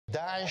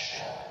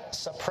Daesh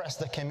suppressed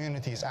the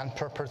communities and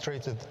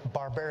perpetrated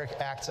barbaric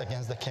acts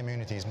against the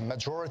communities,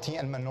 majority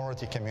and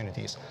minority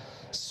communities,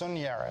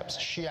 Sunni Arabs,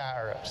 Shia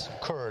Arabs,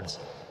 Kurds,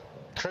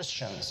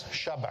 Christians,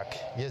 Shabak,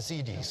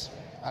 Yazidis,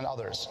 and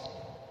others.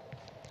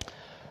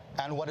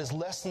 And what is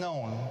less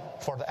known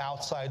for the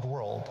outside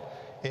world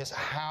is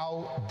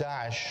how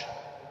Daesh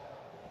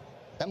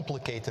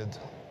implicated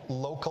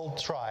local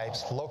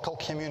tribes, local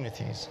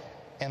communities,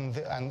 and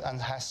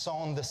has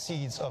sown the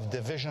seeds of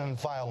division and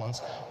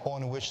violence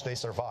on which they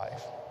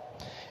survive.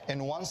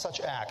 In one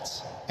such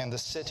act, in the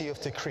city of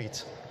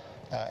Tikrit,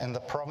 in the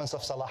province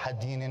of Salah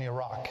ad-Din in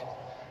Iraq,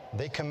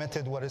 they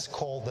committed what is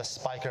called the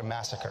Speicher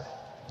massacre.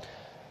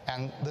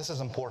 And this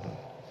is important.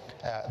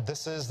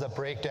 This is the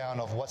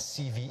breakdown of what's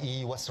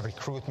CVE, what's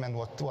recruitment,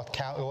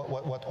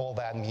 what all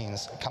that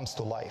means comes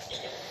to life.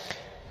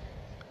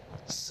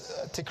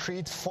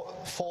 Tikrit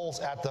falls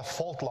at the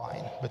fault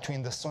line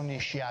between the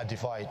Sunni-Shia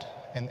divide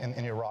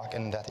in Iraq,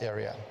 in that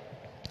area.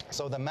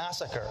 So the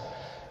massacre,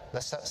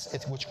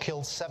 which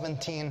killed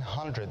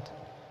 1,700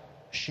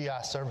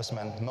 Shia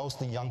servicemen,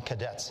 mostly young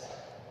cadets,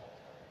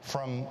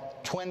 from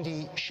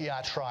 20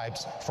 Shia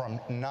tribes from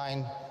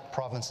 9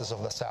 provinces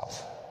of the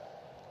south.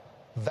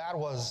 That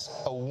was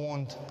a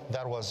wound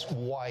that was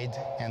wide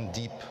and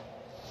deep.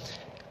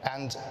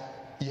 And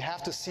you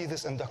have to see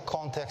this in the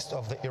context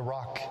of the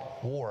Iraq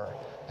war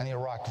and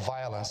Iraq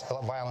violence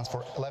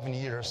for 11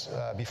 years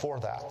before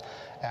that.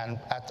 And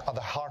at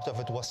the heart of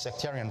it was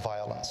sectarian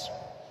violence.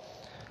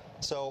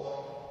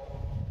 So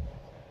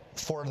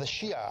for the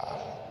Shia,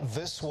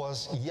 this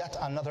was yet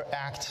another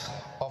act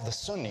of the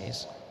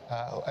Sunnis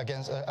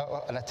against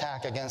an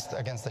attack against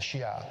the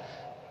Shia.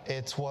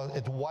 It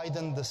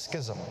widened the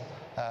schism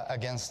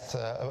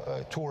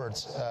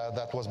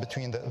that was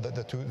between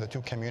the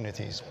two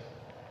communities.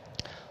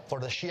 For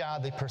the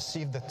Shia, they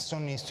perceived the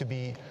Sunnis to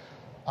be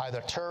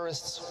either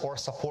terrorists or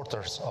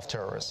supporters of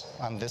terrorists,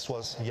 and this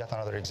was yet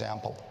another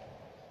example.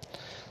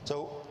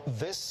 So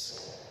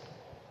this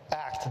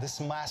act,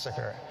 this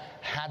massacre,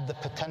 had the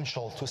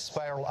potential to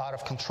spiral out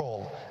of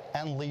control,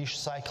 unleash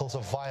cycles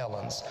of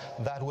violence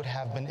that would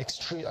have been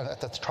extreme at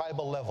the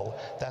tribal level,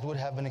 that would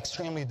have been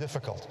extremely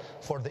difficult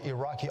for the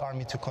Iraqi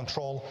army to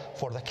control,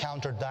 for the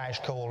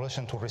counter-Daesh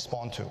coalition to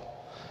respond to.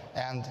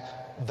 And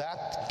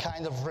that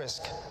kind of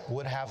risk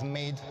would have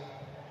made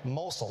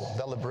Mosul,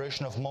 the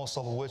liberation of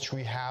Mosul, which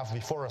we have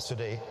before us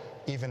today,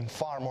 even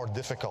far more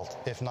difficult,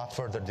 if not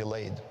further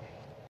delayed.